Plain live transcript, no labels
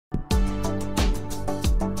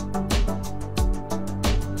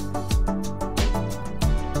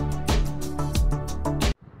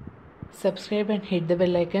subscribe and hit the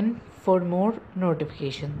bell icon for more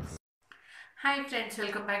notifications. Hi friends,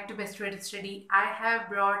 welcome back to Best Way to Study. I have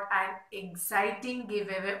brought an exciting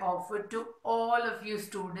giveaway offer to all of you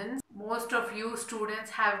students. Most of you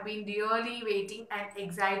students have been really waiting and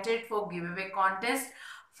excited for giveaway contest.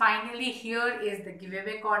 Finally, here is the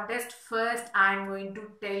giveaway contest. First, I'm going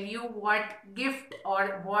to tell you what gift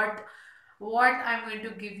or what I'm going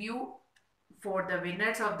to give you for the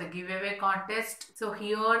winners of the giveaway contest. So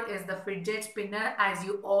here is the fidget spinner, as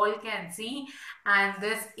you all can see, and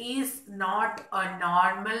this is not a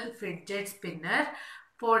normal fidget spinner.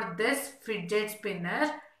 For this fidget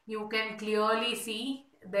spinner, you can clearly see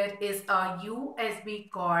there is a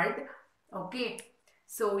USB cord. Okay,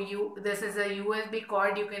 so this is a USB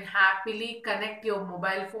cord. You can happily connect your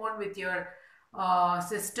mobile phone with your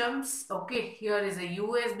systems. Okay, here is a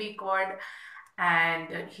USB cord,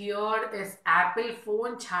 and here is Apple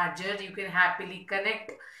phone charger. You can happily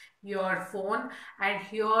connect your phone, and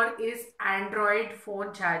here is Android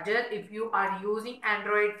phone charger. If you are using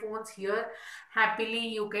Android phones, here happily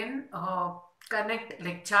you can connect,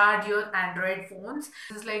 like charge your Android phones.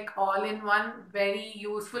 This is like all-in-one very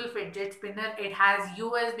useful fidget spinner. It has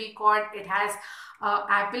USB cord, it has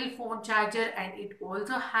Apple phone charger, and it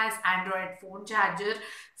also has Android phone charger.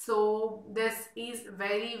 So this is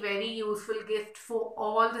very useful gift for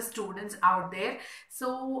all the students out there.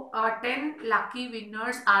 So 10 lucky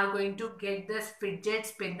winners are going to get this fidget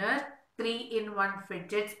spinner, 3-in-1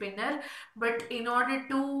 fidget spinner. But in order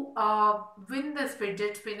to win this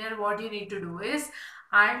fidget spinner, what you need to do is,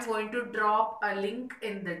 I'm going to drop a link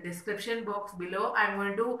in the description box below. I'm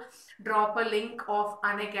going to drop a link of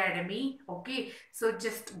Unacademy. Okay, so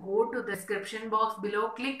just go to the description box below,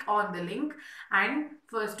 click on the link, and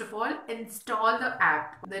first of all install the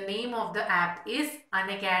app. The name of the app is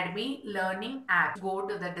Unacademy Learning App. Go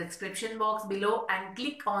to the description box below and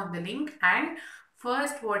click on the link, and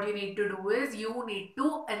first what you need to do is you need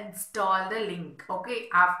to install the link. Okay,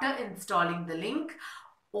 after installing the link,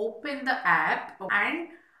 open the app, and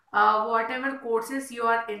whatever courses you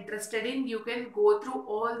are interested in, you can go through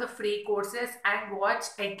all the free courses and watch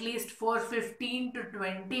at least for 15 to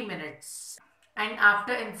 20 minutes. And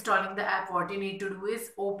after installing the app, what you need to do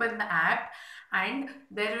is open the app, and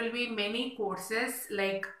there will be many courses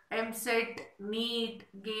like EAMCET, NEET,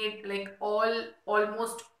 GATE, like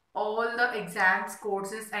almost all the exams,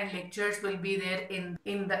 courses and lectures will be there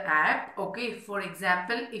in the app. Okay, for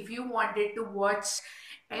example, if you wanted to watch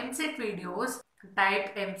EAMCET videos,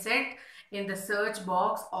 type EAMCET in the search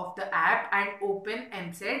box of the app and open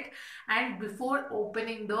EAMCET, and before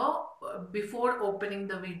opening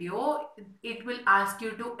the video, it will ask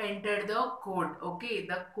you to enter the code. Okay,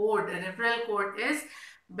 the referral code is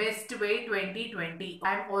bestway 2020.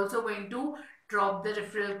 I'm also going to drop the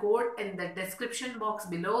referral code in the description box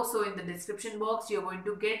below. So in the description box, you're going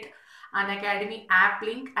to get Unacademy app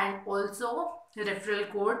link and also referral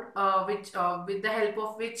code, which with the help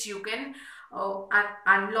of which you can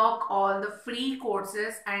unlock all the free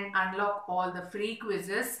courses and unlock all the free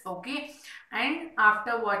quizzes. Okay, and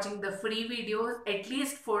after watching the free videos at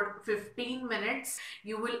least for 15 minutes,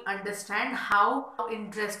 you will understand how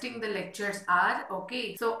interesting the lectures are.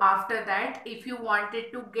 Okay, so after that, if you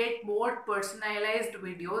wanted to get more personalized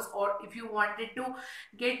videos, or if you wanted to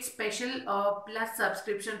get special plus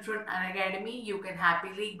subscription from Unacademy, you can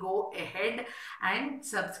happily go ahead and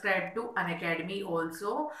subscribe to Unacademy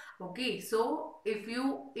also. Okay, so if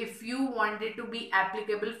you wanted to be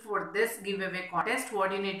applicable for this giveaway contest,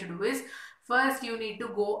 what you need to do is, first you need to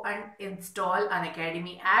go and install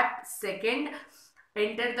Unacademy app. Second,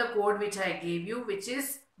 enter the code which I gave you, which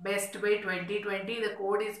is bestway 2020. The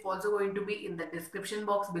code is also going to be in the description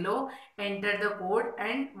box below. Enter the code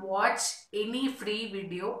and watch any free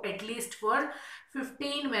video at least for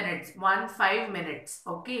 15 minutes, 15 minutes.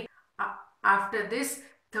 Okay, after this,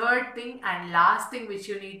 third thing and last thing which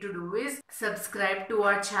you need to do is subscribe to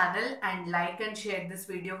our channel and like and share this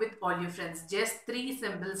video with all your friends. Just 3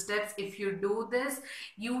 simple steps. If you do this,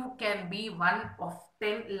 you can be one of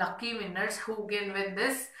 10 lucky winners who can win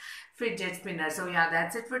this fidget spinner. So yeah,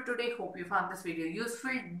 that's it for today. Hope you found this video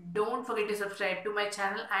useful. Don't forget to subscribe to my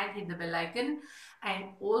channel and hit the bell icon, and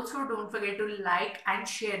also don't forget to like and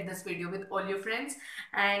share this video with all your friends,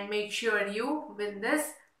 and make sure you win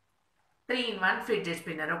this 3-in-1 fidget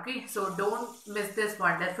spinner. Okay, so don't miss this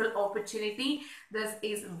wonderful opportunity. This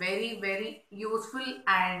is very useful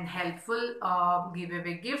and helpful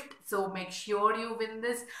giveaway gift. So make sure you win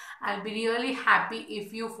this. I'll be really happy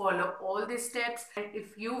if you follow all the steps, and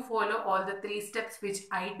if you follow all the 3 steps which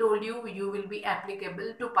I told you, you will be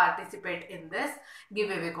applicable to participate in this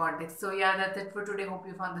giveaway contest. So yeah, that's it for today. Hope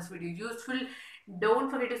you found this video useful. Don't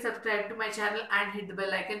forget to subscribe to my channel and hit the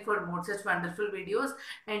bell icon for more such wonderful videos.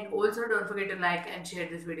 And also don't forget to like and share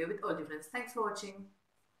this video with all your friends. Thanks for watching.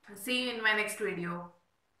 See you in my next video.